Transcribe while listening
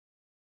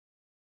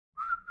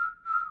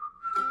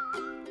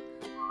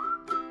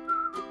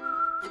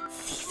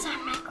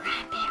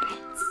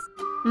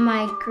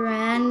my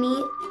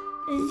granny.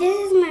 This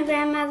is my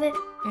grandmother.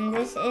 And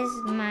this is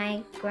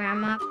my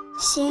grandma.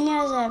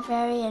 Seniors are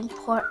very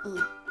important.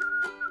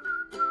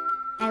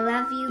 I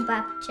love you,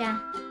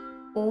 Babcha.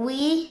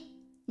 We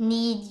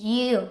need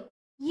you.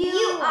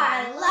 You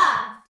are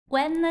loved.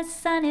 When the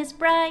sun is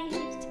bright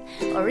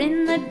or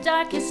in the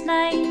darkest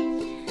night,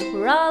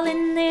 we're all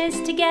in this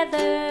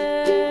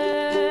together.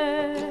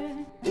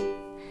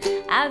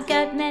 I've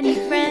got many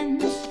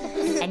friends,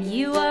 and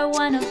you are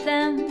one of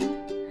them.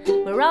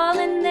 We're all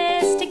in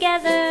this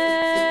together.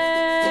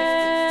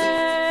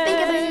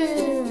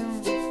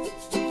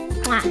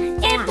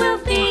 It will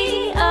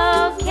be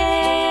okay.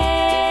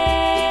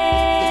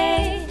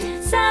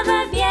 Ça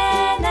va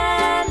bien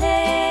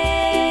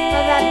aller.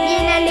 Ça va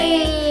bien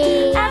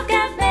aller. I've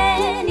got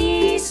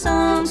many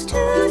songs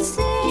to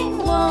sing,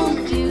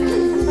 won't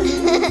you?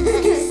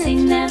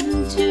 Sing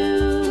them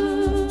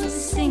too,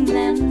 sing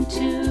them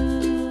too.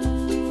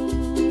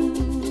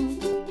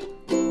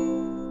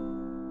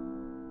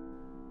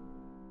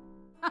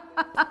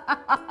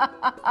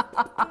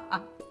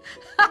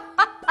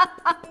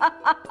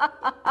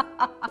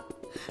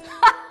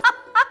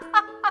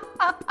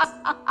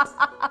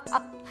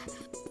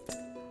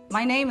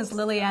 My name is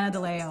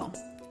Liliana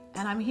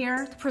and I'm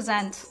here to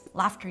present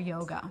Laughter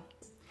Yoga.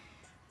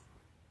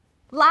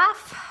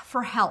 Laugh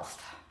for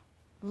health.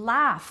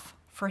 Laugh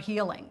for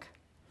healing.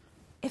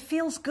 It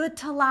feels good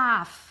to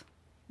laugh.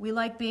 We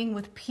like being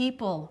with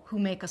people who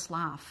make us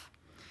laugh.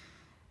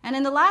 And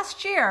in the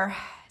last year,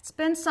 it's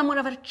been somewhat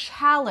of a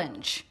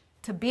challenge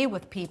to be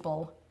with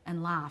people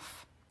and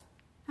laugh.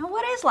 Now,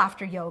 what is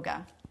laughter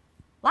yoga?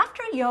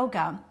 Laughter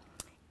yoga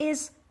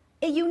is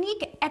a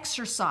unique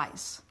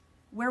exercise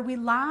where we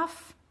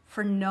laugh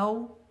for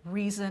no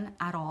reason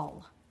at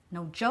all.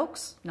 No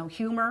jokes, no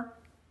humor,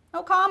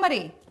 no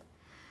comedy.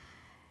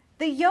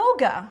 The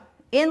yoga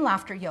in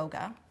laughter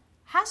yoga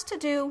has to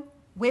do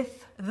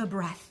with the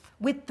breath,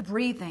 with the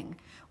breathing,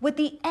 with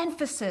the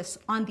emphasis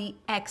on the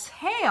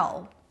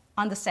exhale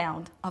on the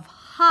sound of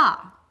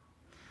ha.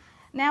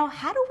 Now,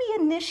 how do we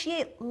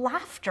initiate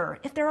laughter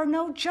if there are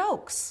no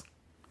jokes?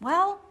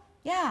 Well,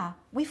 yeah,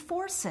 we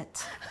force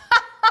it.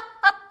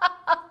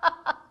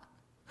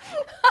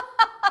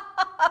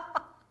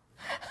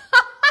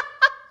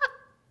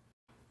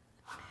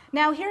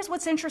 Now, here's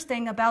what's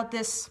interesting about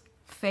this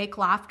fake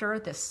laughter,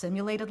 this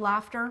simulated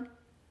laughter.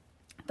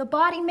 The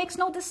body makes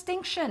no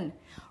distinction,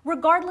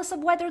 regardless of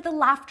whether the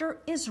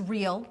laughter is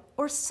real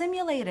or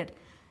simulated.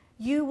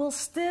 You will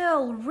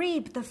still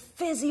reap the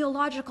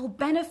physiological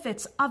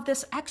benefits of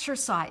this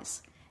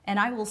exercise, and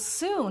I will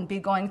soon be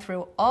going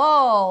through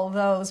all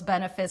those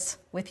benefits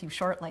with you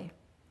shortly.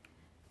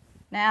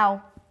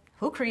 Now,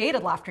 who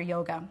created laughter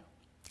yoga?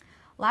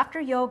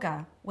 Laughter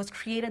yoga was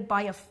created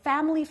by a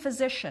family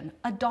physician,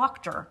 a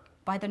doctor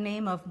by the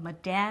name of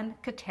Madan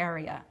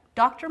Kataria.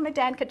 Dr.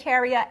 Madan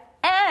Kataria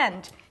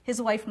and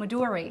his wife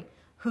Madhuri,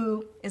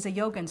 who is a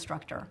yoga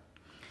instructor.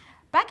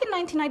 Back in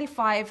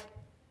 1995,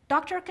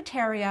 Dr.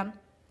 Kataria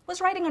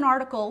was writing an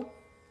article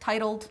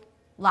titled,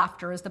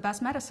 "Laughter is the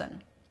Best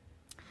Medicine."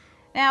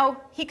 Now,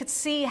 he could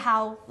see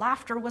how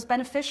laughter was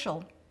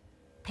beneficial.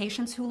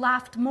 Patients who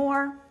laughed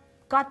more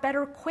got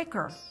better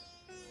quicker.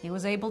 He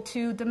was able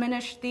to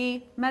diminish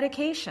the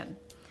medication.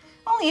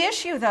 Only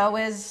issue, though,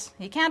 is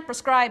you can't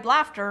prescribe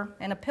laughter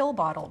in a pill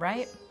bottle,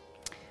 right?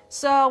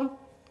 So,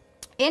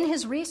 in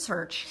his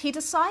research, he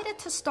decided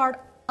to start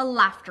a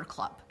laughter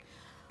club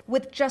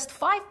with just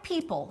 5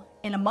 people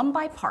in a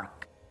Mumbai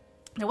park.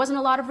 There wasn't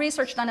a lot of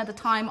research done at the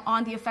time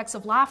on the effects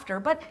of laughter,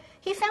 but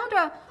he found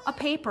a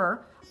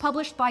paper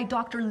published by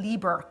Dr.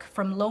 Lieberg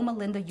from Loma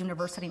Linda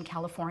University in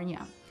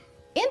California.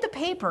 In the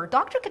paper,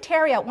 Dr.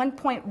 Kataria at one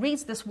point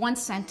reads this one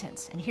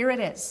sentence, and here it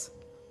is.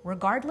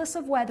 Regardless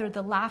of whether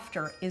the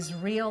laughter is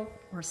real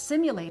or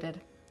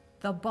simulated,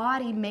 the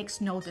body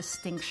makes no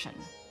distinction.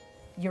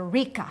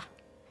 Eureka!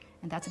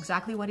 And that's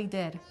exactly what he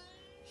did.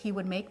 He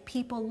would make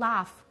people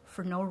laugh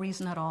for no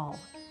reason at all.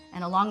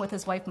 And along with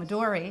his wife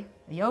Madhuri,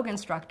 the yoga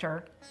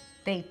instructor,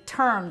 they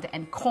termed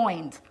and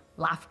coined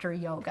laughter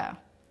yoga.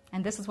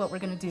 And this is what we're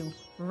going to do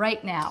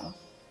right now.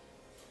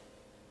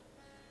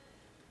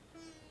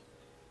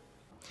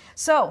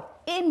 So,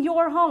 in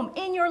your home,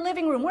 in your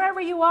living room, wherever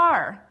you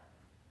are,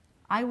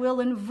 I will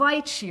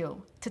invite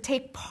you to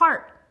take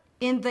part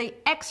in the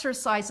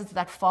exercises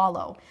that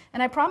follow.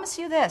 And I promise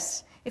you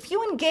this, if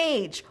you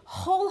engage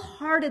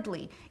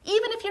wholeheartedly,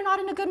 even if you're not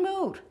in a good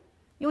mood,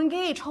 you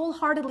engage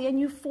wholeheartedly and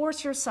you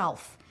force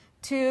yourself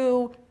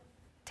to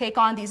take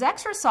on these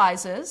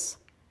exercises,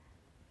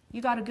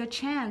 you got a good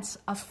chance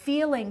of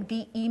feeling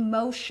the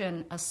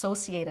emotion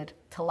associated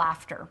to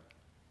laughter.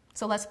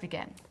 So let's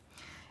begin.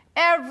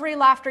 Every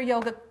laughter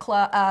yoga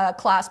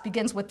class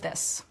begins with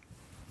this.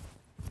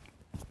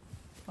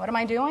 What am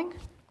I doing?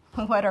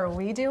 What are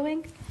we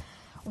doing?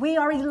 We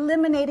are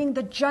eliminating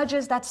the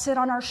judges that sit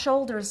on our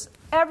shoulders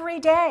every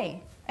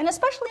day. And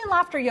especially in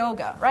laughter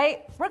yoga,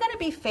 right? We're going to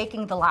be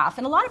faking the laugh,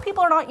 and a lot of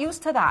people are not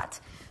used to that.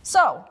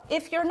 So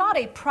if you're not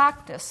a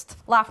practiced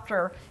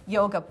laughter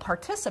yoga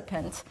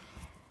participant,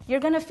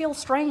 you're going to feel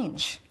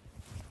strange.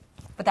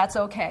 But that's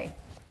okay.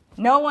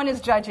 No one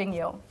is judging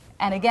you.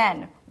 And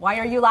again, why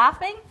are you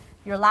laughing?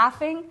 You're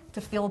laughing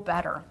to feel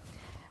better.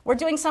 We're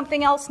doing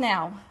something else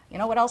now. You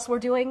know what else we're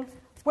doing?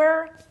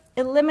 We're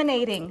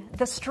eliminating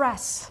the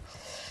stress,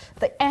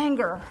 the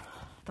anger,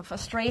 the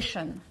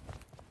frustration,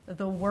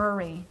 the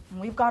worry. And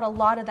we've got a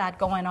lot of that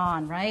going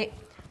on, right?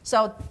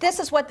 So this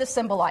is what this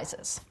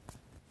symbolizes.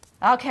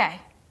 Okay.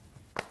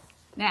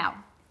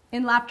 Now,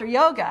 in laughter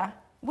yoga,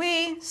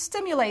 we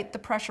stimulate the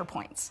pressure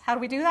points. How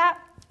do we do that?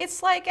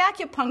 It's like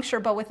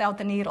acupuncture, but without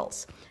the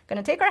needles. We're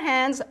going to take our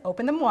hands,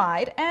 open them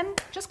wide,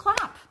 and just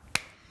clap.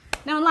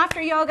 Now, in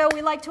laughter yoga,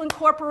 we like to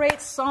incorporate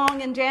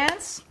song and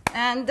dance,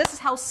 and this is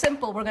how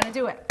simple we're going to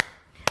do it.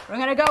 We're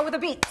going to go with the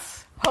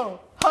beats. Ho,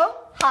 ho,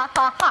 ha,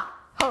 ha, ha.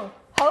 Ho,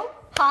 ho,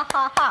 ha,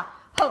 ha, ha.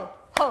 Ho,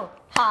 ho,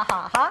 ha,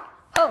 ha, ha.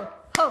 Ho,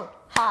 ho,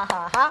 ha,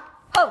 ha, ha.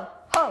 Ho,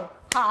 ho,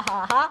 ha,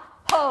 ha, ha.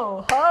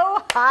 Ho,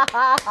 ho, ha,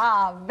 ha,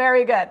 ha.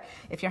 Very good.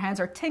 If your hands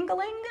are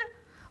tingling,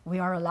 we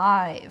are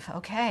alive.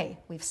 Okay,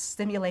 we've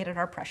stimulated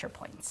our pressure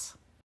points.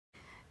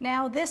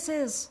 Now, this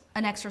is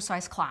an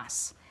exercise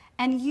class,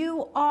 and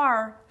you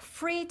are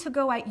free to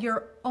go at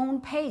your own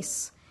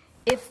pace.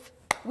 If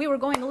we were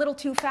going a little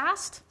too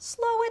fast,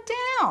 slow it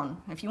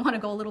down. If you want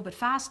to go a little bit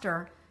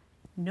faster,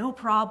 no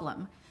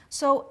problem.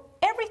 So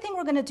everything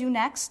we're going to do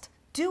next,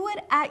 do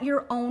it at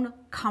your own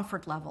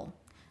comfort level.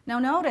 Now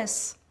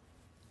notice,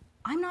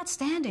 I'm not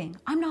standing,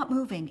 I'm not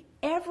moving.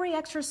 Every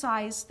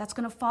exercise that's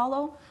going to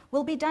follow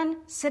will be done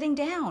sitting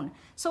down.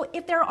 So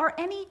if there are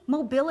any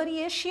mobility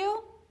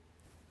issue,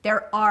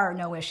 there are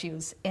no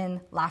issues in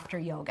laughter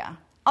yoga.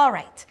 All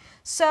right,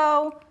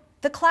 so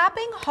the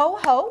clapping, ho,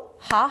 ho,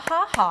 ha,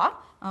 ha, ha,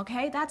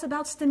 okay, that's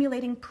about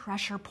stimulating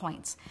pressure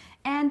points.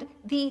 And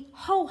the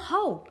ho,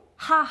 ho,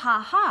 ha, ha,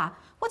 ha,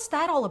 what's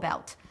that all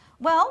about?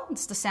 Well,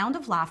 it's the sound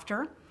of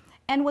laughter.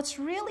 And what's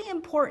really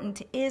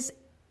important is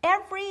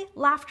every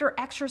laughter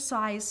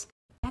exercise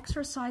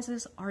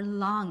exercises our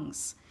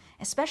lungs,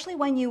 especially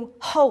when you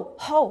ho,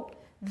 ho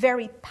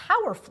very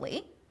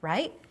powerfully,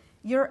 right?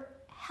 You're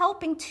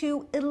helping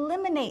to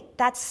eliminate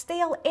that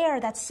stale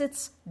air that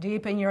sits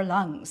deep in your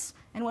lungs.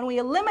 And when we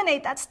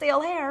eliminate that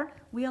stale air,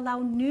 we allow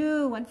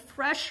new and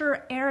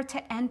fresher air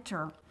to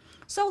enter.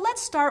 So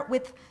let's start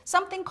with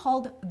something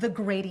called the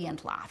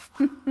gradient laugh.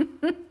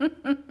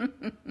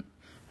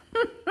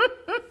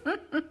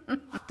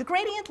 The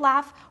gradient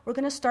laugh, we're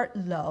going to start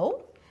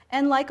low,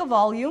 and like a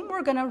volume,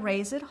 we're going to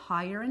raise it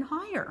higher and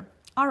higher.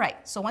 All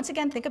right, so once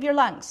again, think of your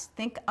lungs.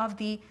 Think of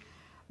the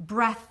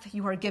breath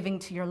you are giving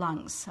to your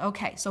lungs.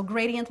 Okay, so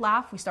gradient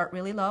laugh, we start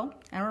really low.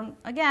 And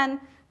again,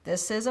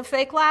 this is a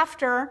fake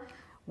laughter.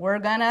 We're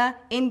going to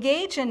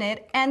engage in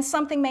it, and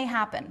something may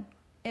happen.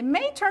 It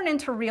may turn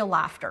into real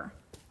laughter.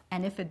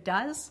 And if it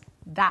does,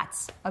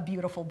 that's a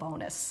beautiful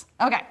bonus.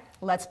 Okay,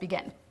 let's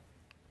begin.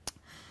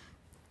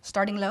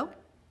 Starting low.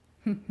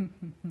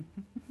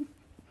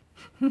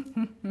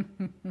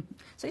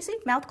 So you see,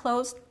 mouth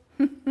closed.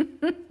 Okay,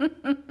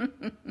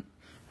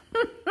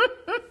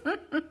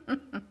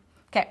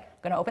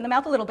 I'm going to open the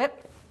mouth a little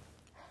bit.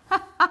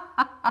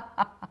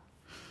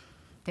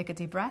 Take a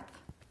deep breath.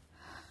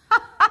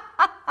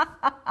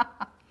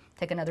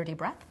 Take another deep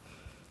breath.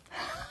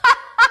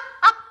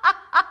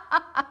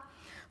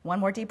 One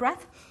more deep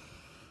breath.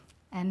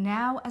 And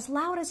now, as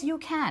loud as you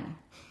can.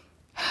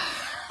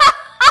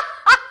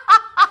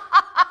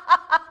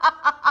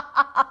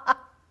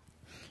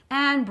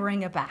 And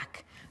bring it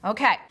back.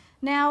 Okay,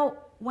 now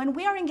when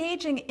we are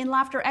engaging in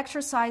laughter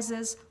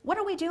exercises, what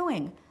are we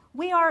doing?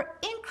 We are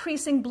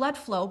increasing blood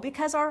flow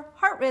because our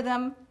heart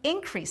rhythm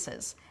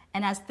increases.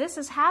 And as this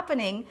is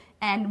happening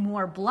and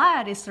more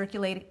blood is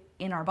circulating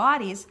in our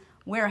bodies,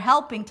 we're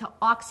helping to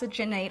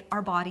oxygenate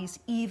our bodies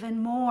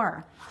even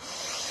more.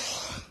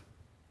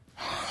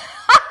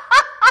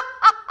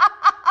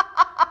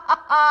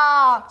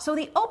 So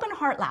the open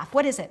heart laugh,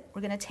 what is it?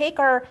 We're going to take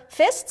our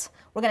fists,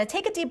 we're going to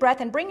take a deep breath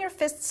and bring your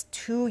fists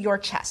to your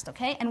chest,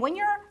 okay? And when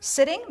you're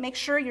sitting, make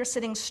sure you're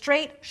sitting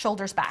straight,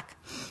 shoulders back,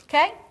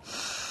 okay?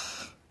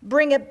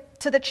 Bring it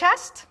to the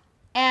chest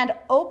and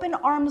open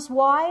arms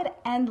wide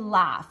and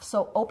laugh.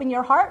 So open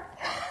your heart.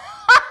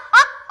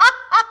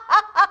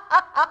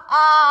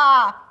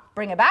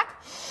 Bring it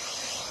back.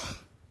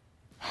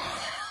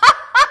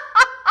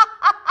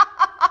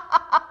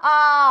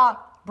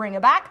 Bring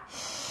it back.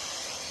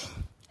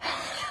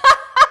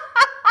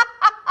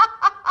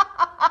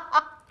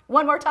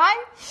 One more time.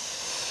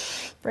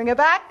 Bring it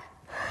back.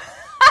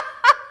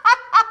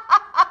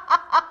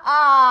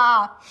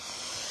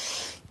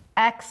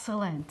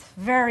 Excellent.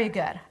 Very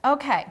good.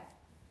 Okay.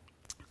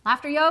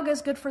 Laughter yoga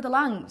is good for the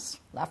lungs.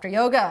 Laughter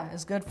yoga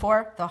is good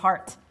for the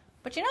heart.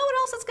 But you know what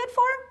else it's good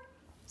for?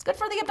 It's good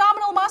for the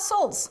abdominal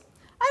muscles.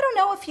 I don't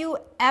know if you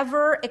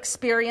ever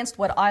experienced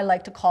what I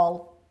like to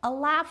call a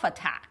laugh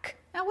attack.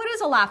 Now, what is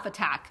a laugh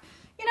attack?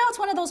 You know, it's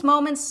one of those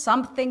moments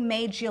something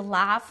made you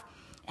laugh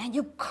and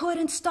you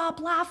couldn't stop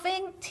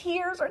laughing.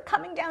 Tears are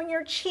coming down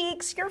your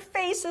cheeks, your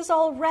face is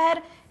all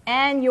red,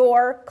 and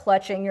you're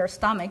clutching your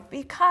stomach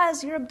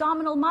because your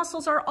abdominal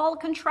muscles are all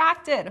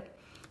contracted.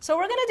 So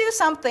we're going to do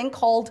something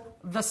called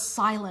the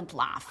silent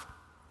laugh.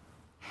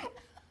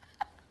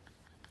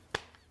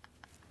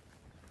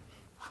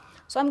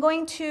 So I'm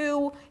going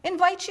to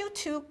invite you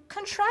to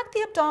contract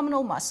the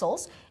abdominal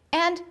muscles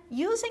and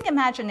using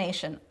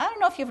imagination. I don't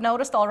know if you've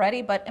noticed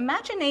already, but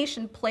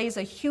imagination plays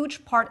a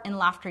huge part in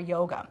laughter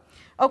yoga.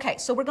 Okay,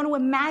 so we're going to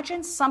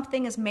imagine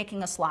something is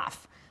making us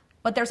laugh,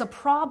 but there's a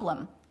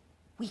problem.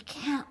 We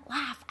can't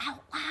laugh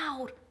out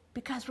loud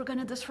because we're going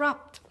to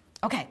disrupt.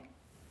 Okay,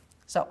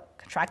 so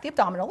contract the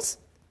abdominals,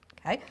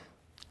 okay?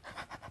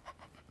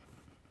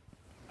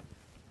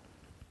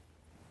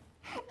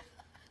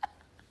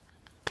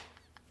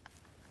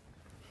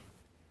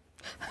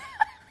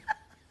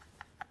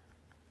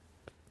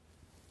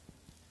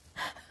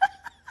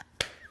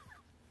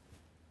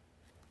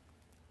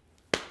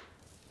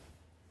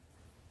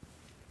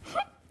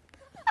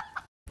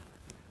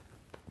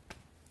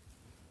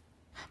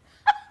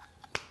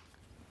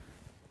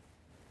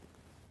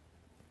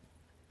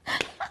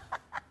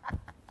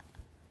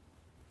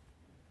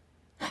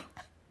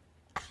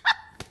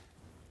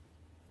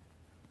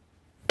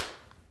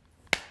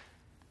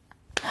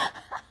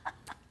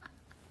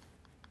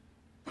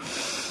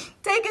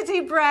 Take a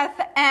deep breath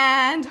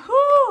and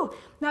whoo.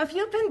 Now, if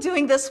you've been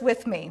doing this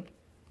with me,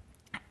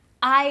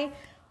 I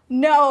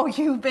know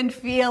you've been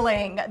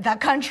feeling the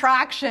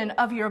contraction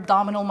of your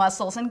abdominal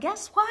muscles. And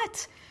guess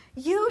what?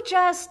 You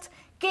just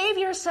gave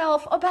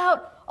yourself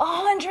about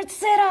 100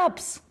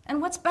 sit-ups.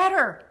 And what's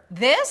better,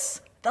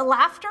 this, the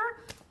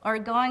laughter, or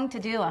going to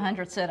do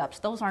 100 sit-ups?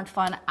 Those aren't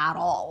fun at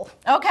all.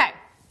 Okay,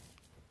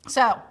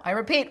 so I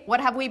repeat, what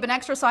have we been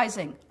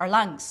exercising? Our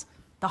lungs,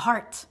 the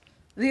heart,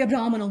 the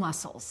abdominal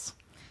muscles.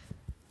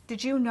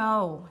 Did you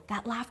know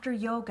that laughter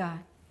yoga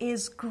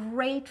is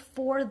great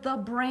for the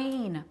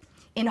brain?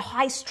 In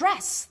high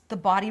stress, the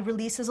body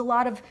releases a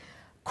lot of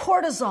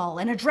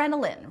cortisol and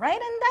adrenaline, right?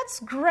 And that's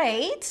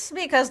great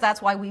because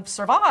that's why we've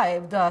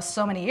survived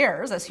so many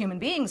years as human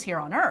beings here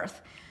on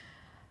Earth.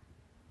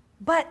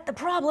 But the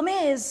problem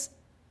is,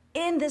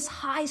 in this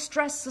high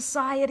stress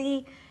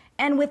society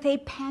and with a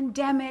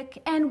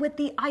pandemic and with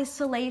the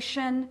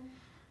isolation,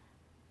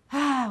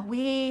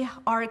 we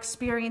are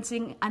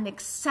experiencing an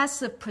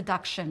excessive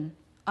production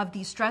of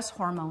these stress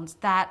hormones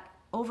that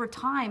over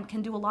time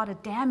can do a lot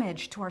of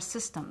damage to our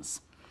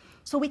systems.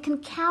 So we can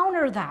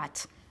counter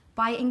that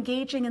by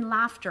engaging in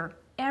laughter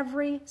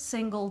every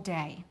single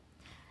day.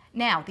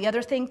 Now, the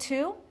other thing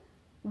too,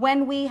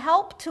 when we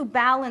help to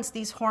balance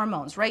these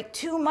hormones, right?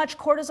 Too much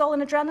cortisol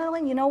and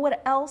adrenaline, you know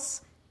what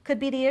else could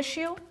be the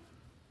issue?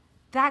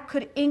 That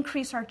could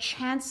increase our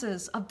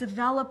chances of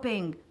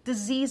developing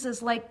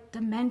diseases like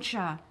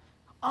dementia,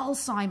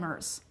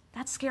 Alzheimer's.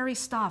 That's scary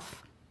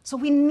stuff. So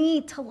we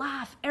need to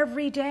laugh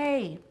every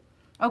day.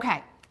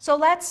 Okay, so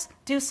let's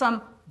do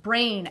some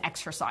brain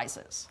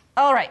exercises.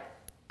 All right,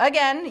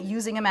 again,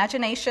 using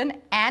imagination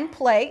and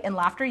play in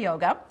laughter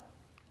yoga.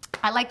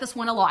 I like this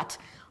one a lot.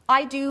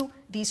 I do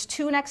these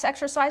two next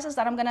exercises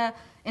that I'm gonna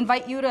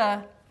invite you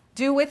to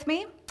do with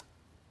me.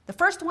 The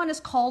first one is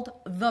called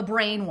the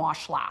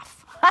brainwash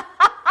laugh.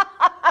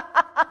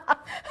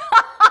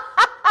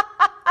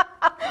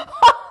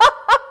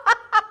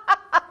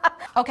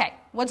 Okay,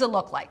 what does it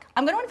look like?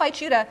 I'm going to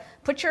invite you to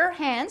put your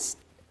hands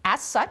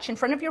as such in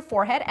front of your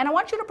forehead, and I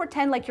want you to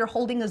pretend like you're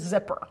holding a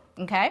zipper,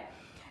 okay?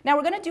 Now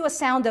we're going to do a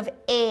sound of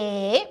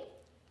A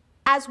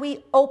as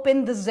we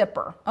open the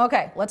zipper.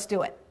 Okay, let's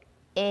do it.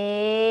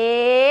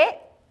 A.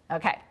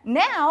 Okay,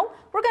 now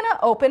we're going to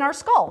open our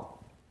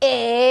skull.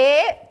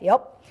 A.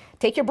 Yep.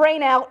 Take your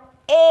brain out.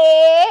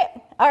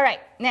 A. All right,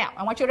 now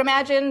I want you to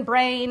imagine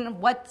brain,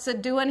 what's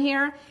it doing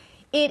here?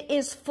 It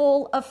is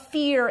full of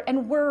fear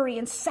and worry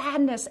and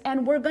sadness,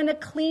 and we're going to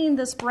clean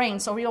this brain.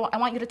 So I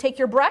want you to take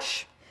your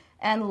brush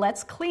and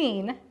let's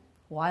clean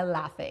while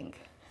laughing.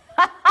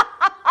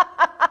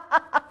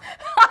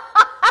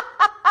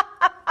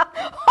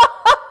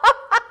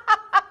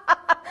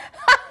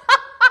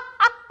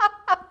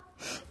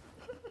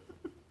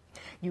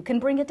 You can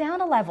bring it down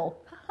a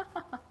level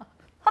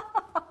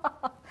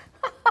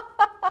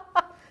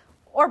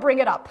or bring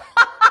it up.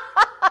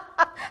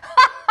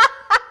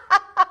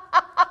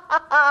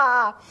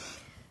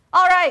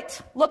 All right,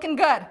 looking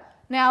good.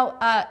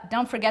 Now,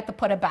 don't forget to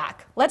put it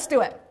back. Let's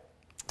do it.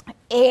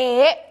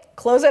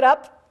 Close it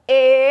up,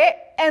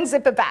 and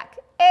zip it back.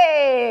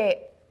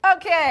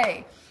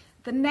 Okay.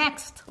 The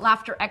next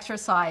laughter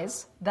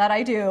exercise that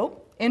I do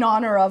in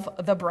honor of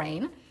the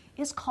brain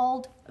is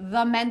called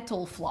the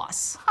mental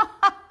floss.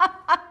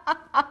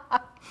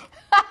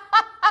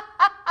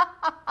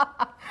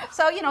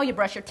 So, you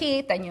brush your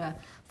teeth, then you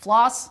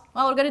floss.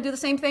 Well, we're going to do the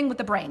same thing with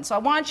the brain. So I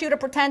want you to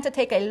pretend to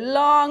take a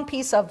long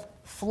piece of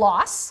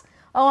floss.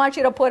 I want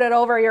you to put it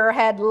over your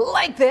head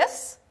like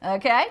this,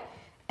 okay?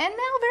 And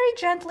now very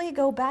gently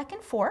go back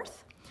and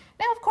forth.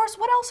 Now, of course,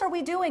 what else are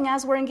we doing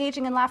as we're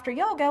engaging in laughter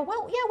yoga?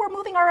 Well, yeah, we're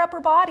moving our upper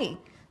body.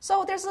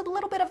 So there's a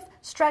little bit of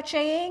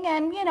stretching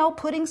and,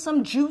 putting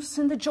some juice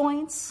in the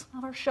joints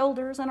of our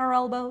shoulders and our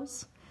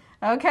elbows.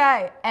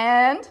 Okay,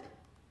 and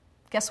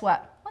guess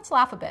what? Let's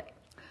laugh a bit.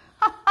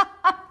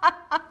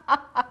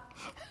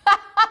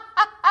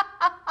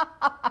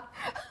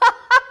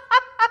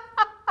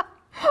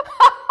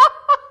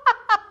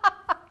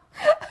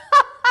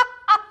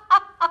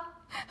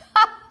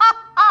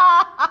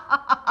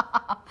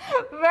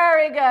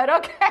 Very good.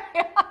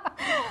 Okay.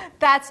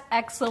 That's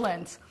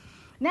excellent.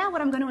 Now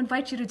what I'm going to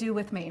invite you to do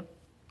with me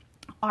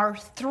are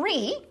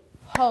 3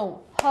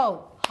 ho,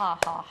 ho, ha,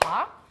 ha,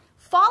 ha,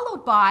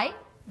 followed by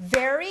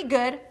very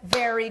good,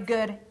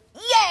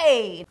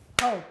 yay.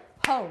 Ho,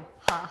 ho,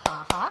 ha,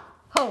 ha, ha,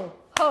 ho,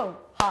 ho,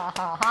 ha,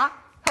 ha, ha,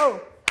 ho,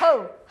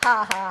 ho,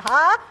 ha, ha,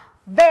 ha.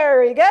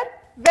 Very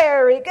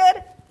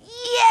good,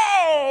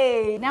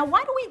 yay. Now,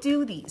 why do we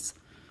do these?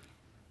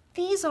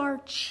 These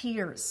are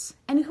cheers.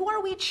 And who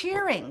are we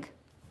cheering?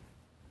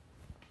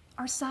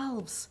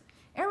 Ourselves.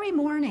 Every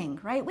morning,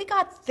 right? We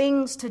got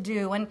things to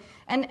do and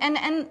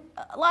a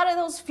lot of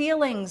those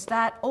feelings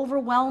that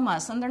overwhelm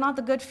us, and they're not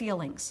the good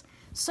feelings.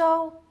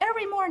 So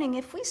every morning,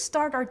 if we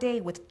start our day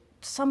with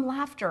some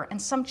laughter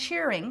and some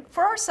cheering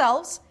for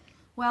ourselves,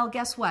 well,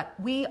 guess what?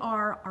 We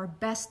are our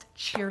best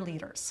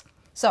cheerleaders.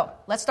 So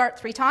let's start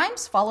 3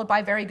 times, followed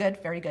by very good,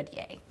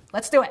 yay.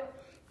 Let's do it.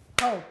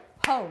 Ho,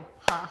 ho,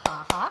 ha,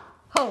 ha, ha.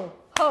 Ho,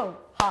 ho,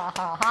 ha,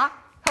 ha, ha.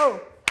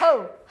 Ho,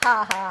 ho,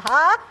 ha, ha,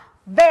 ha.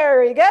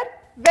 Very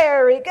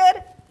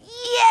good,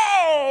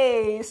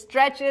 yay.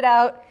 Stretch it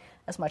out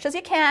as much as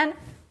you can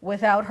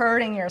without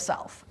hurting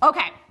yourself.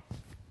 Okay,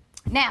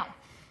 now,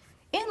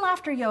 in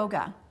laughter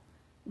yoga,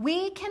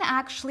 we can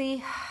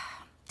actually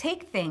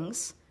take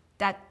things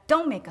that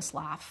don't make us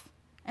laugh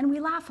and we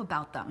laugh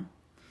about them.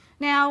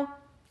 Now,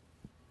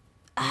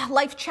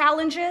 life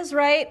challenges,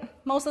 right?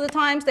 Most of the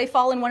times they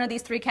fall in one of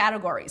these 3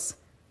 categories.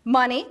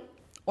 Money,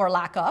 or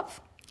lack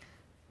of.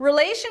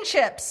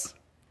 Relationships,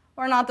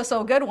 or not the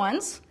so good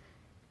ones.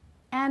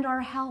 And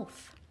our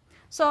health.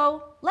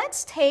 So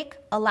let's take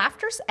a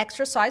laughter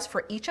exercise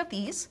for each of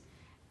these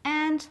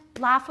and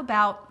laugh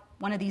about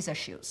one of these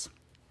issues.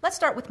 Let's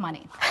start with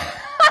money.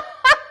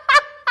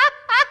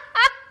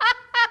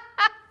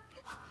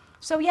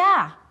 So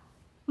yeah,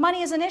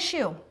 money is an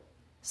issue.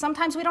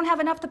 Sometimes we don't have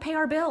enough to pay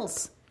our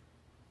bills.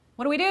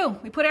 What do?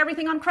 We put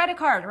everything on credit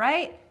card,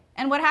 right?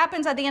 And what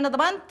happens at the end of the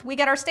month? We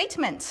get our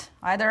statement,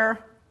 either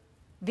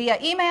via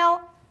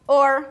email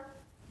or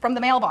from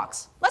the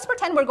mailbox. Let's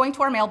pretend we're going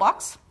to our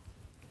mailbox.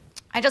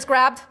 I just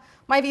grabbed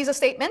my Visa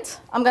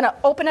statement. I'm going to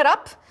open it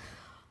up.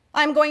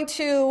 I'm going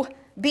to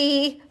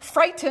be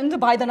frightened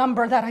by the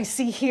number that I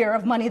see here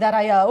of money that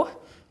I owe,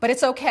 but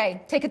it's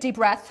okay. Take a deep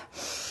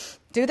breath.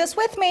 Do this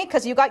with me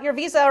because you got your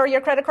Visa or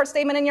your credit card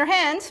statement in your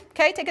hand.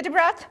 Okay, take a deep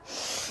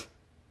breath.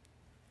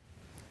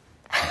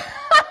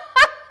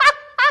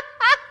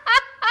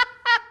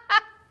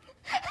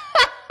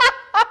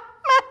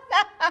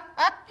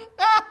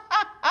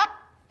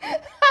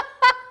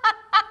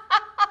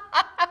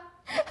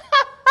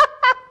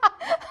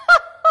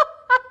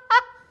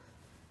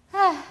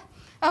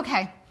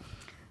 Okay,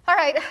 all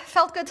right,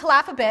 felt good to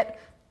laugh a bit.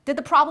 Did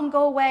the problem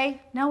go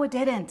away? No, it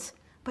didn't.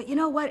 But you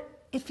know what?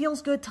 It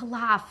feels good to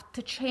laugh,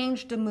 to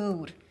change the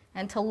mood,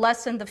 and to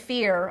lessen the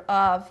fear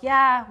of,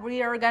 yeah,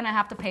 we are gonna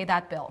have to pay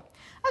that bill.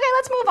 Okay,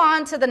 let's move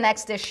on to the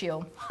next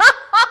issue.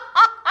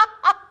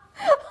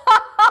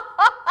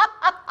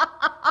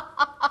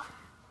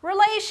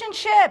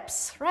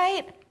 Relationships,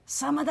 right?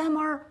 Some of them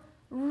are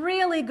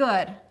really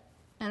good.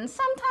 And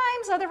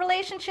sometimes other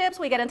relationships,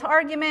 we get into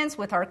arguments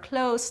with our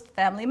close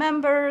family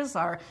members,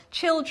 our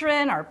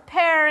children, our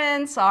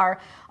parents, our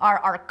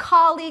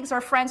colleagues,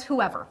 our friends,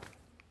 whoever.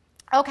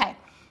 Okay,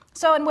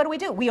 so and what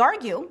do? We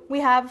argue. We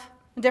have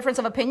a difference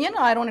of opinion.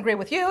 I don't agree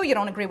with you, you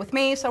don't agree with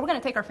me, so we're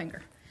going to take our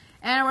finger.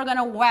 And we're going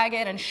to wag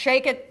it and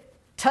shake it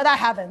to the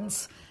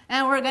heavens.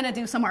 And we're going to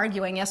do some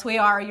arguing. Yes, we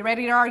are. Are you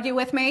ready to argue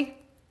with me?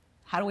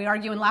 How do we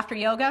argue in laughter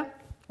yoga?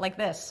 Like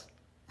this.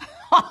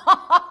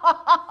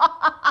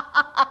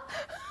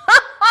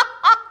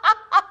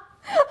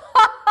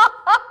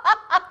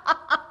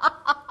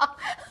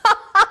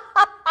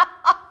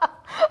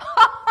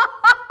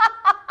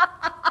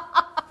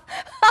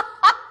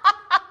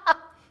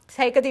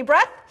 Take a deep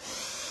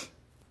breath.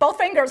 Both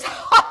fingers.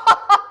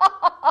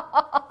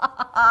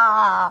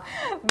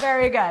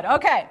 Very good.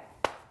 Okay.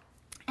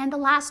 And the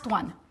last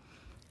one.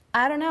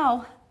 I don't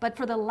know, but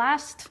for the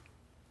last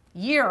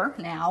year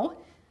now,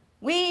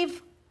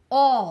 we've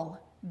all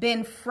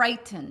been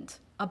frightened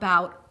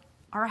about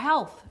our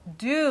health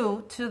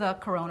due to the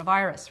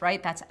coronavirus,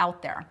 right? That's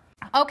out there.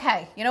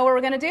 Okay, you know what we're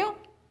going to do?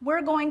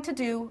 We're going to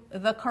do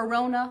the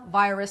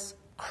coronavirus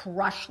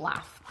crush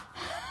laugh.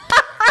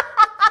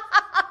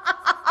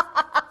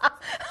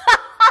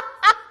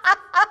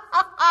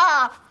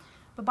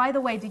 But by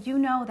the way, did you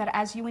know that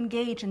as you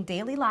engage in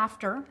daily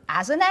laughter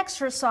as an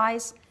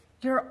exercise,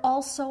 you're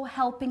also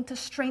helping to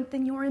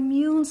strengthen your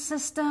immune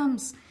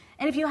systems?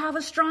 And if you have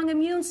a strong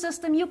immune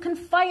system, you can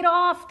fight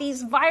off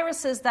these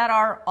viruses that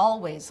are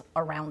always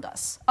around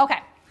us. Okay,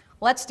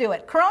 let's do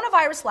it.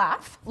 Coronavirus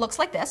laugh looks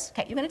like this.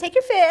 Okay, you're going to take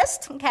your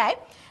fist, okay?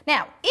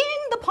 Now,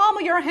 in the palm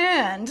of your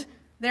hand,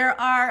 there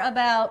are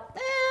about,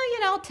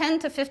 10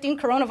 to 15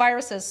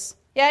 coronaviruses.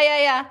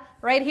 Yeah,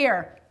 right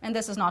here. And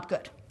this is not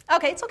good.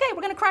 Okay, it's okay.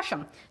 We're going to crush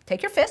them.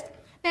 Take your fist.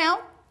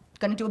 Now,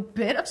 going to do a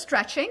bit of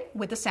stretching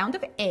with the sound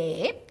of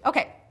A.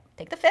 Okay,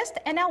 take the fist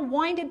and now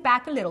wind it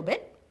back a little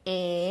bit.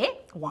 A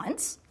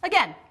once.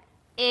 Again.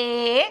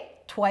 A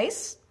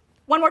twice.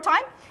 One more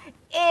time.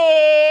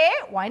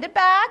 Wind it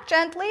back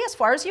gently as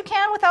far as you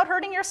can without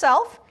hurting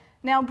yourself.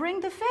 Now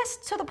bring the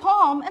fist to the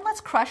palm and let's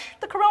crush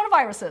the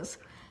coronaviruses.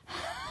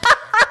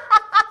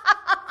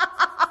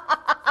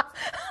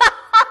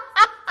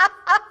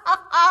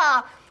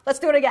 Let's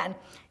do it again.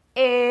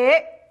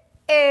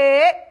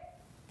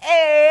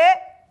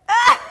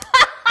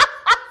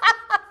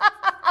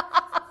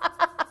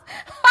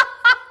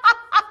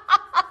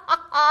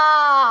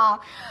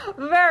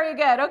 Very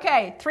good.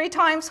 Okay, 3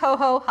 times ho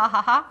ho ha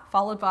ha ha,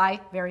 followed by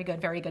very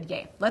good,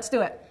 yay. Let's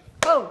do it.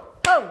 Ho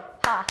ho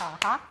ha ha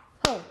ha,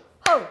 ho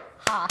ho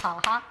ha ha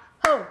ha,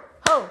 ho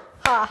ho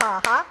ha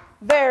ha ha.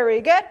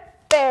 Very good,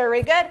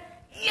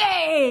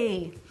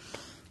 yay.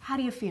 How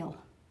do you feel?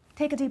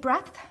 Take a deep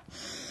breath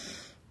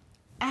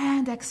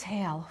and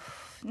exhale.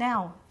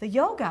 Now, the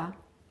yoga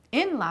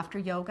in laughter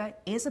yoga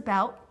is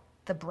about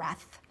the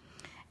breath.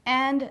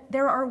 And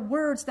there are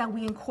words that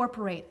we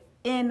incorporate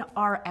in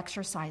our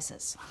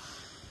exercises.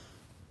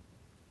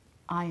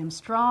 I am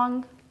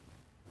strong.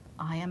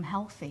 I am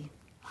healthy.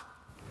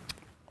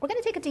 We're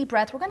going to take a deep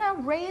breath. We're going to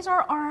raise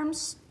our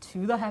arms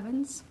to the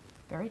heavens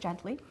very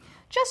gently.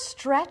 Just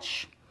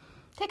stretch.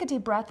 Take a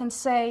deep breath and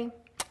say,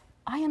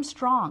 I am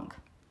strong.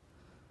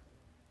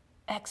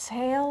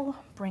 Exhale,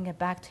 bring it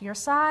back to your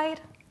side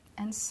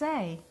and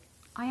say,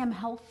 I am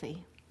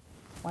healthy.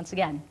 Once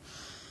again,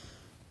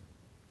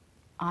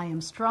 I am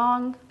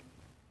strong.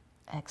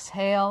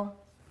 Exhale,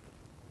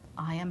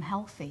 I am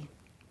healthy.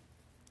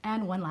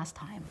 And one last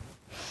time.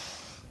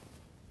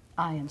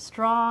 I am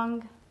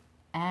strong.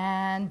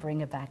 And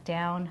bring it back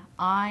down.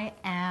 I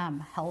am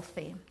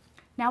healthy.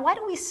 Now, why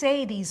do we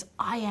say these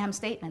I am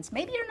statements?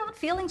 Maybe you're not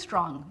feeling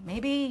strong.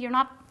 Maybe you're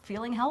not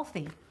feeling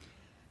healthy.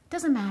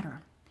 Doesn't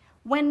matter.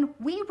 When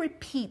we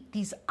repeat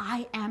these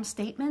I am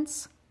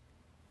statements,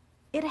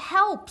 it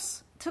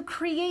helps to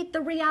create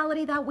the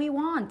reality that we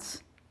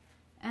want.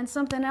 And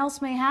something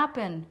else may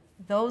happen.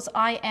 Those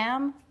I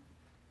am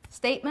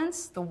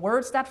statements, the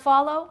words that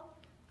follow,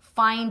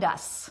 find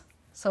us.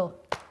 So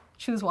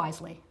choose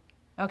wisely.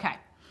 Okay.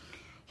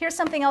 Here's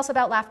something else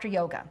about laughter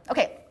yoga.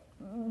 Okay,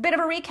 bit of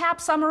a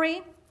recap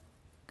summary.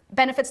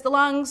 Benefits the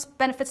lungs,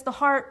 benefits the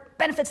heart,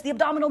 benefits the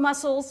abdominal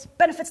muscles,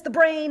 benefits the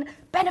brain,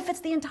 benefits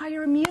the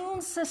entire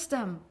immune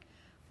system.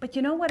 But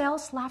you know what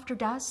else laughter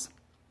does?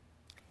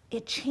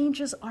 It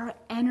changes our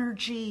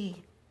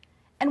energy.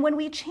 And when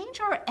we change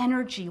our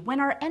energy, when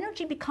our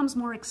energy becomes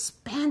more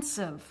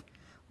expansive,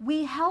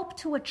 we help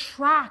to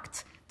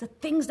attract the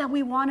things that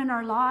we want in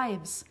our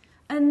lives.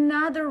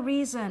 Another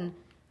reason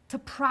to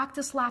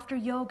practice laughter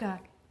yoga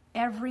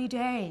every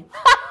day.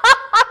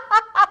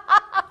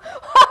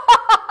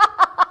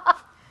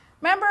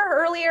 Remember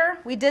earlier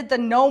we did the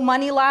no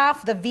money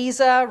laugh, the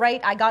Visa,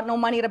 right? I got no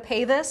money to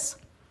pay this.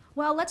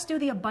 Well, let's do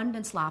the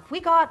abundance laugh. We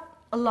got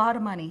a lot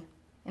of money.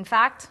 In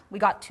fact, we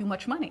got too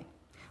much money.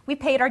 We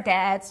paid our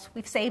debts,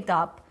 we've saved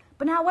up.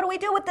 But now what do we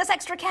do with this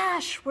extra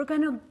cash? We're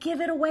going to give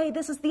it away.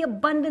 This is the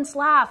abundance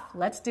laugh.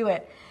 Let's do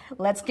it.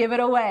 Let's give it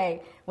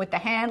away with the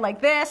hand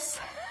like this.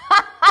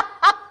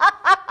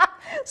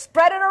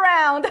 Spread it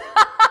around.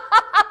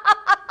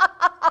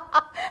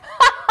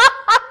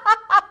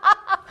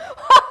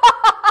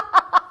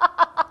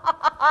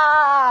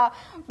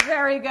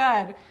 Very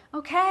good.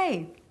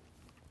 Okay.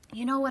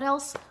 You know what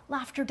else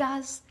laughter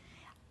does?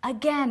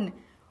 Again,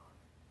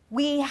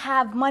 we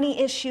have money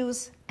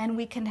issues and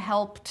we can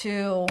help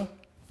to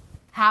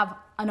have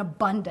an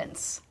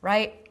abundance,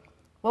 right?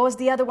 What was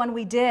the other one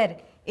we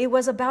did? It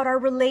was about our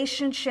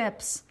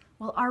relationships.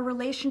 Well, our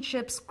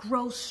relationships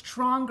grow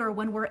stronger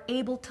when we're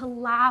able to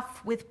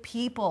laugh with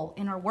people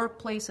in our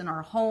workplace, in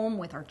our home,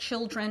 with our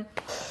children.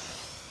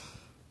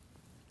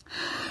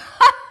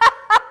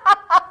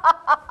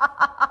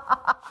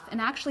 And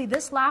actually,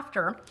 this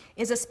laughter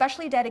is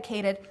especially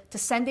dedicated to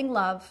sending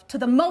love to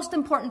the most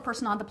important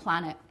person on the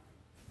planet,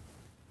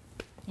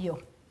 you.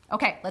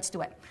 Okay, let's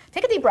do it.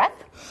 Take a deep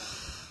breath.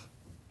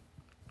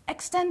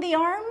 Extend the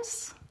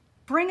arms.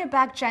 Bring it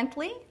back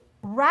gently,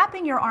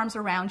 wrapping your arms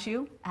around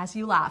you as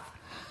you laugh.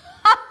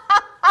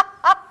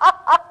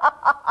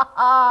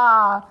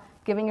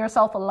 Giving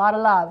yourself a lot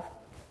of love.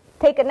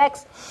 Take a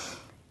next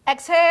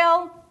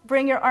exhale,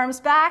 bring your arms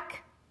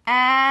back,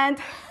 and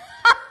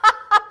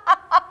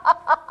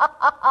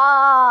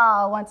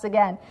once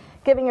again,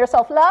 giving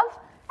yourself love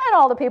and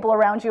all the people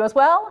around you as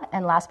well.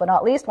 And last but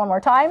not least, one more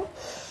time.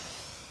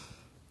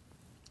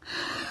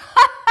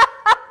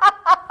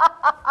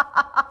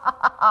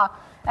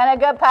 And a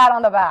good pat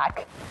on the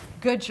back.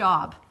 Good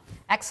job.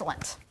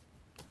 Excellent.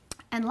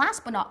 And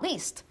last but not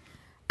least,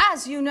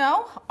 as you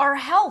know, our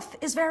health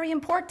is very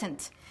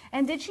important.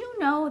 And did you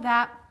know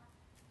that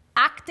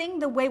acting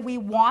the way we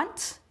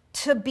want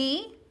to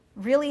be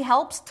really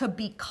helps to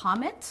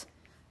become it?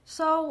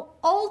 So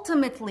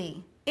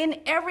ultimately,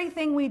 in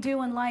everything we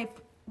do in life,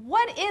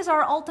 what is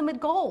our ultimate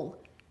goal?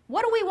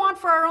 What do we want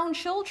for our own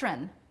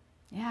children?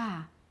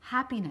 Yeah,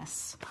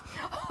 happiness.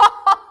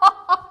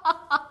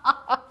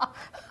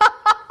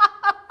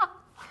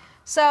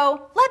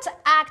 So let's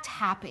act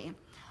happy.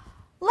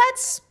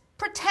 Let's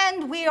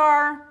pretend we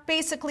are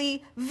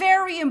basically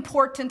very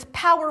important,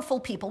 powerful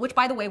people, which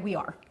by the way, we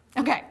are.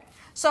 Okay,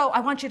 so I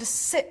want you to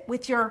sit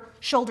with your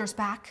shoulders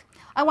back.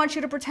 I want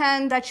you to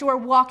pretend that you are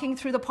walking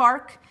through the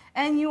park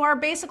and you are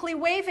basically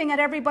waving at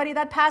everybody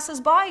that passes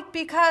by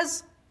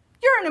because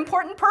you're an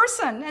important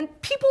person and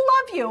people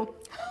love you.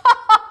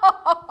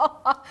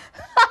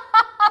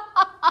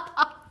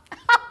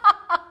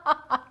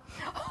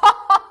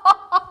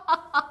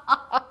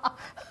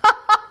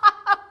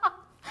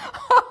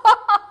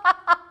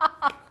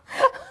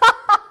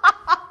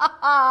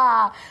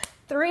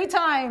 Three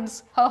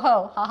times, ho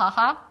ho, ha ha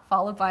ha,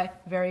 followed by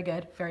very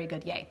good,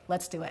 yay.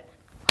 Let's do it.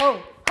 Ho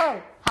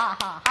ho, ha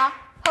ha ha,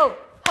 ho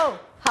ho,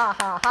 ha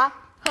ha ha,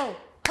 ho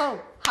ho,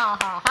 ha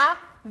ha ha.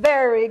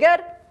 Very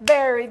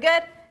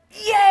good,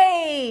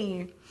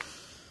 yay!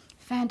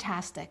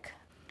 Fantastic.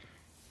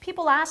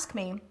 People ask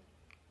me,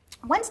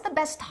 when's the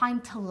best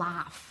time to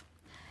laugh?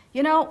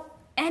 You know,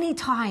 any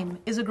time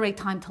is a great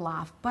time to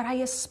laugh, but I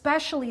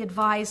especially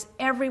advise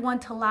everyone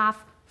to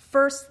laugh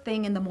first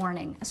thing in the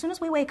morning, as soon as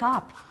we wake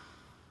up.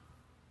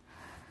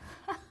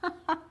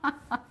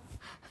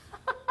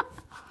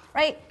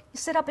 Right? You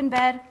sit up in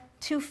bed,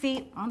 2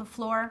 feet on the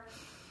floor,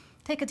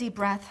 take a deep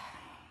breath,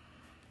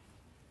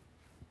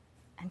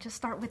 and just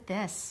start with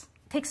this.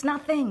 Takes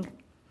nothing.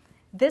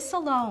 This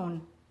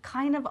alone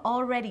kind of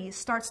already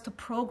starts to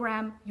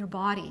program your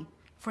body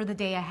for the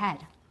day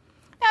ahead.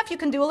 Now, if you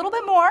can do a little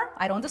bit more,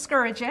 I don't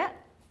discourage it.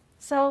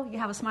 So you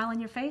have a smile on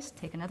your face,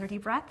 take another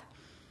deep breath.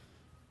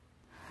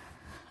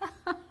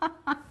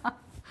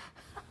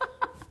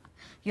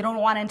 You don't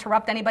want to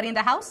interrupt anybody in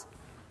the house?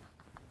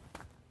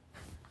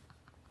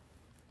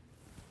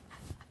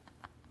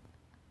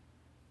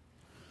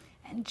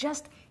 And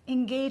just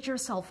engage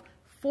yourself,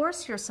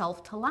 force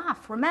yourself to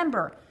laugh.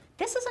 Remember,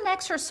 this is an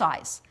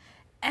exercise.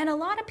 And a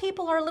lot of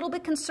people are a little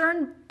bit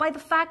concerned by the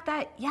fact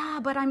that, yeah,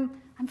 but I'm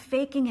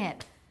faking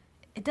it.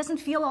 It doesn't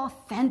feel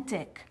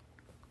authentic.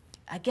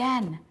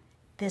 Again,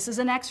 this is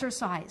an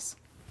exercise.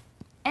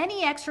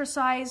 Any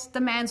exercise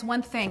demands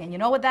one thing, and you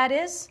know what that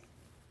is?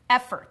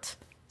 Effort.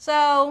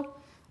 So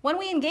when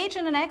we engage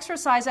in an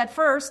exercise at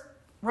first,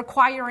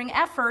 requiring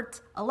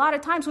effort, a lot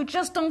of times we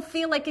just don't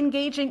feel like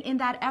engaging in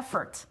that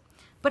effort.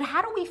 But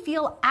how do we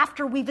feel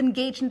after we've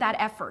engaged in that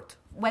effort?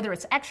 Whether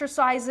it's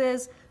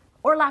exercises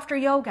or laughter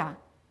yoga,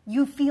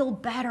 you feel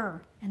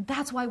better. And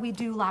that's why we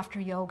do laughter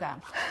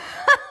yoga.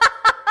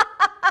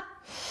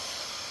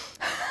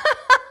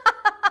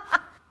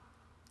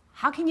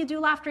 How can you do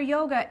laughter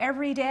yoga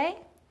every day?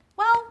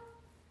 Well,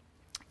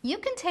 you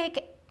can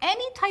take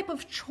any type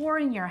of chore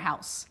in your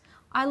house.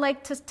 I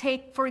like to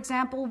take, for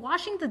example,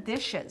 washing the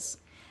dishes.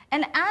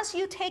 And as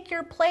you take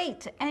your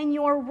plate and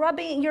you're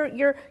rubbing,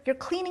 you're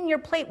cleaning your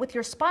plate with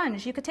your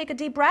sponge, you could take a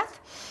deep breath.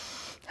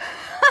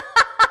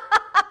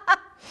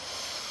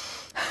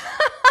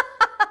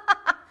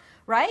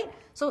 Right?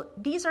 So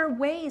these are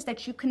ways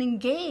that you can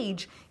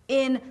engage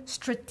in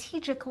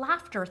strategic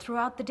laughter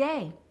throughout the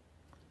day.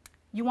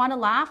 You want to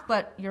laugh,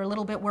 but you're a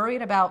little bit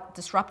worried about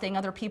disrupting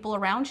other people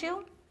around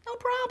you? No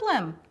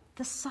problem.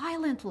 The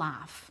silent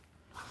laugh.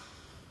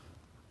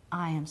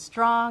 I am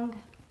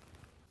strong.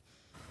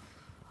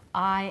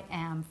 I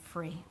am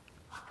free.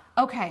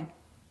 Okay,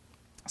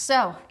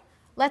 so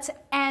let's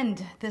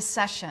end this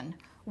session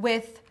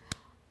with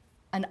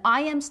an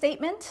I am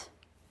statement,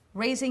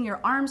 raising your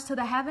arms to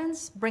the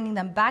heavens, bringing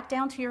them back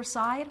down to your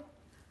side.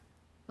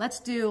 Let's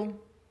do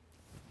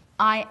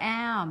I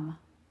am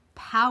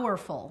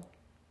powerful,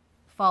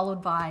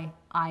 followed by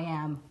I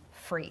am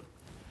free.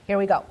 Here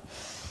we go.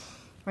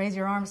 Raise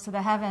your arms to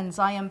the heavens.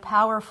 I am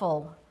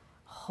powerful.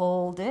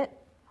 Hold it,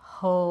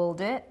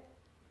 hold it.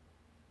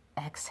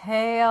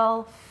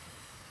 Exhale.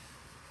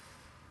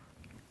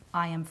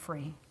 I am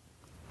free.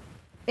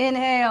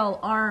 Inhale,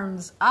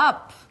 arms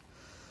up,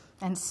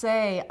 and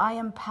say, I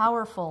am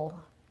powerful.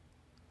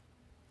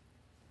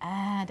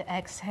 And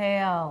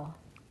exhale,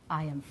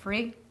 I am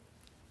free.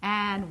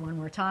 And one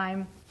more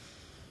time,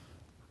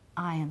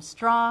 I am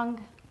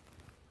strong.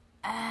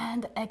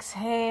 And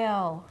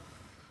exhale,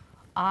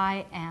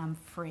 I am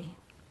free.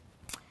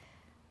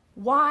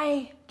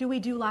 Why do we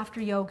do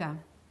laughter yoga?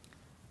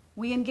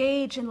 We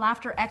engage in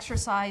laughter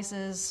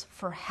exercises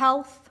for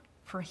health,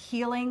 for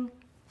healing,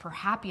 for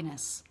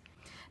happiness.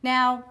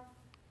 Now,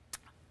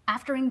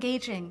 after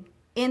engaging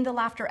in the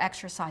laughter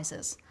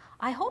exercises,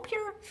 I hope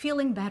you're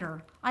feeling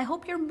better. I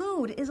hope your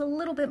mood is a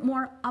little bit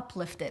more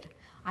uplifted.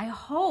 I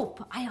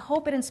hope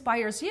it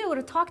inspires you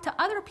to talk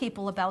to other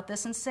people about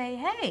this and say,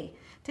 hey,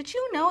 did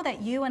you know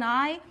that you and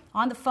I,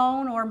 on the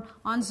phone or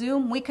on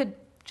Zoom, we could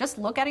just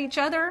look at each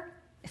other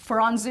if we're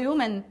on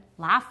Zoom and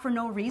laugh for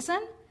no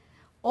reason?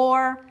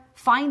 Or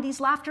find these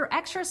laughter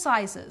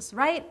exercises,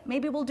 right?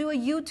 Maybe we'll do a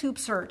YouTube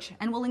search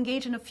and we'll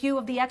engage in a few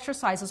of the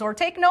exercises, or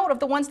take note of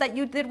the ones that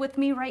you did with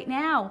me right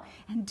now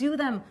and do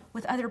them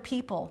with other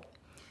people.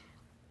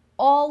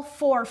 All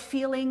for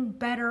feeling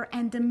better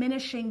and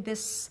diminishing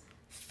this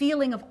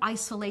feeling of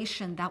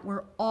isolation that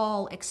we're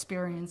all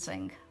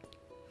experiencing.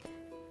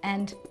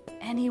 And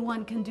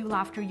anyone can do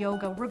laughter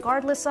yoga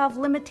regardless of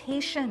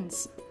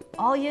limitations.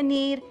 All you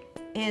need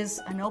is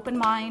an open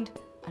mind,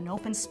 an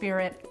open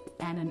spirit,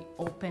 and an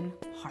open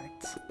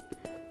heart.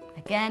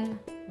 Again,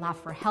 laugh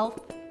for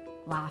health,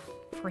 laugh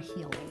for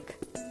healing.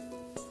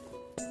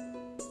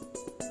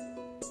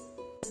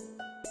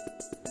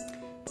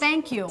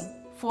 Thank you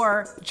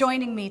for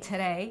joining me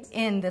today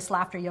in this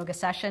laughter yoga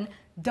session.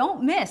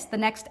 Don't miss the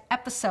next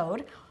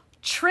episode,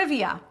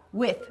 Trivia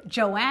with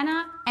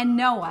Joanna and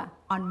Noah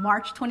on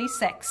March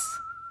 26th,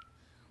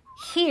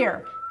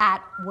 here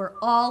at We're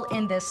All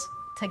in This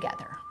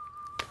Together.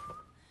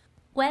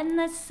 When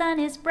the sun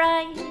is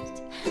bright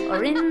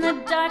or in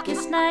the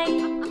darkest night,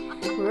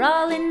 we're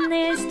all in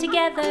this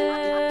together.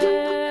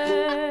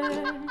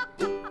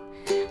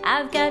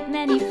 I've got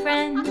many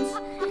friends,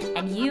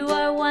 and you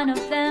are one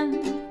of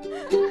them.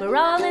 We're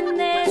all in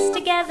this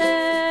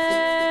together.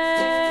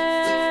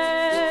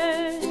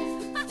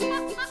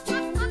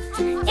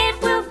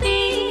 It will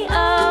be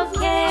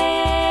okay.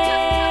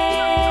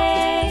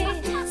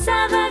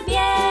 Ça va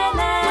bien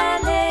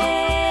aller.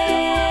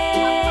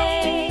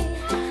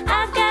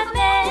 I've got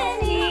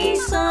many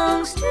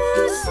songs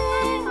to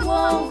sing.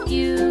 Won't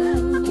you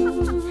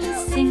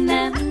sing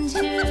them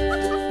too?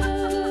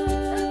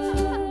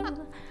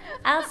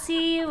 I'll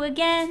see you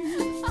again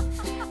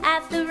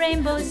at the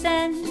rainbow's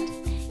end,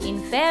 in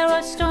fair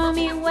or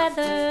stormy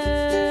weather.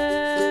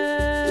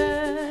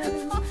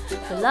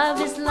 For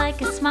love is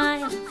like a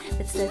smile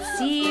that says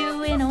see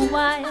you in a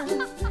while.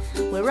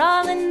 We're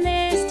all in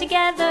this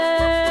together.